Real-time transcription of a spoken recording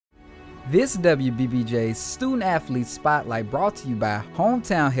This WBBJ Student Athlete Spotlight brought to you by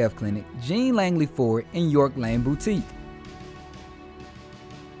Hometown Health Clinic, Jean Langley Ford, and York Lane Boutique.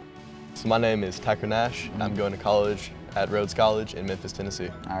 So my name is Tacker Nash. I'm going to college at Rhodes College in Memphis, Tennessee.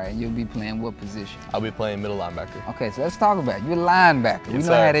 All right, you'll be playing what position? I'll be playing middle linebacker. Okay, so let's talk about it. You're a linebacker. Yes, we know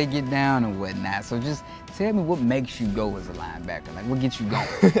sir. how they get down and whatnot. So just tell me what makes you go as a linebacker. Like, what gets you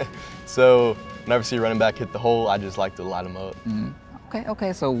going? So whenever I see a running back hit the hole, I just like to light him up.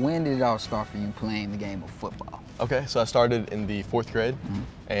 Okay, so when did it all start for you playing the game of football? Okay, so I started in the 4th grade,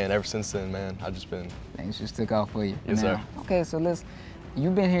 and ever since then, man, I've just been... Things just took off for you. Yes, sir. Okay, so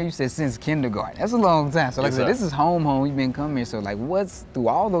you've been here, you said, since kindergarten. That's a long time. So like Yes, I said, sir. this is home. You've been coming here. So like through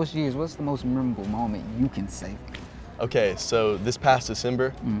all those years, what's the most memorable moment you can say? Okay, so this past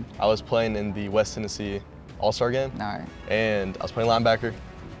December, I was playing in the West Tennessee All-Star game, All right. and I was playing linebacker.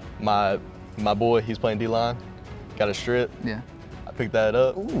 My boy, he's playing D-line, got a strip. Yeah. I picked that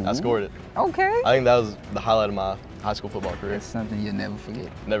up, Ooh. I scored it. Okay. I think that was the highlight of my high school football career. That's something you'll never forget.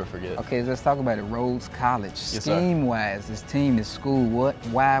 Never forget. Okay, let's talk about it. Rhodes College. Yes, sir. Scheme-wise, this team, this school,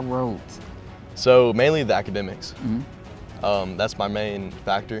 why Rhodes? So mainly the academics. That's my main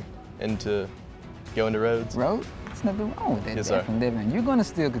factor into going to Rhodes. Rhodes? There's nothing wrong with that. Yes, sir. Definitely. You're going to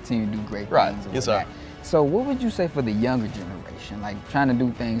still continue to do great Right. things. and Yes, sir. whatnot. So what would you say for the younger generation, like trying to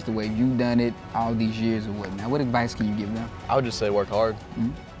do things the way you've done it all these years or whatnot? What advice can you give them? I would just say work hard.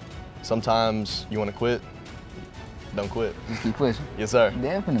 Sometimes you want to quit, don't quit. Just keep pushing. Yes, sir.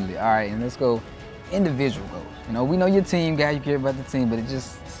 Definitely. All right, and let's go individual goals. You know, we know your team guy, you care about the team, but it's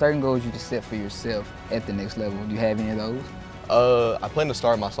just certain goals you just set for yourself at the next level. Do you have any of those? I plan to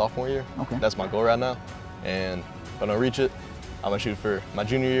start my sophomore year. Okay. That's my goal right now. And if I don't reach it, I'm going to shoot for my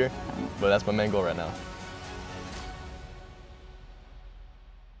junior year, but that's my main goal right now.